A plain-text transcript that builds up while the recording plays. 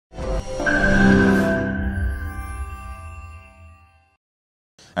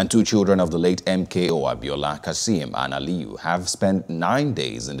And two children of the late MKO Abiola, Kassim and Aliyu, have spent 9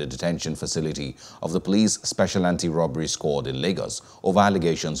 days in the detention facility of the police Special Anti-Robbery Squad in Lagos over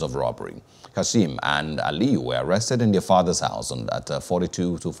allegations of robbery. Kassim and Aliyu were arrested in their father's house at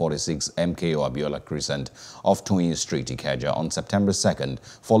 42 to 46 MKO Abiola Crescent off Toyin Street, Ikeja on September 2nd,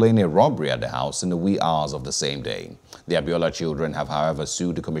 following a robbery at the house in the wee hours of the same day. The Abiola children have, however,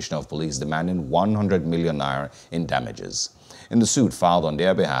 sued the Commissioner of Police demanding 100 million naira in damages. In the suit filed on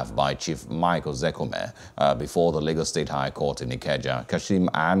their behalf by Chief Michael Zekome before the Lagos State High Court in Ikeja, Kassim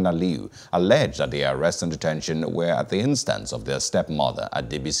and Aliyu alleged that their arrest and detention were at the instance of their stepmother,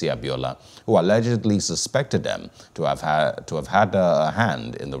 Adebisi Abiola, who allegedly suspected them to have had a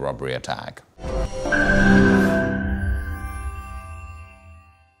hand in the robbery attack.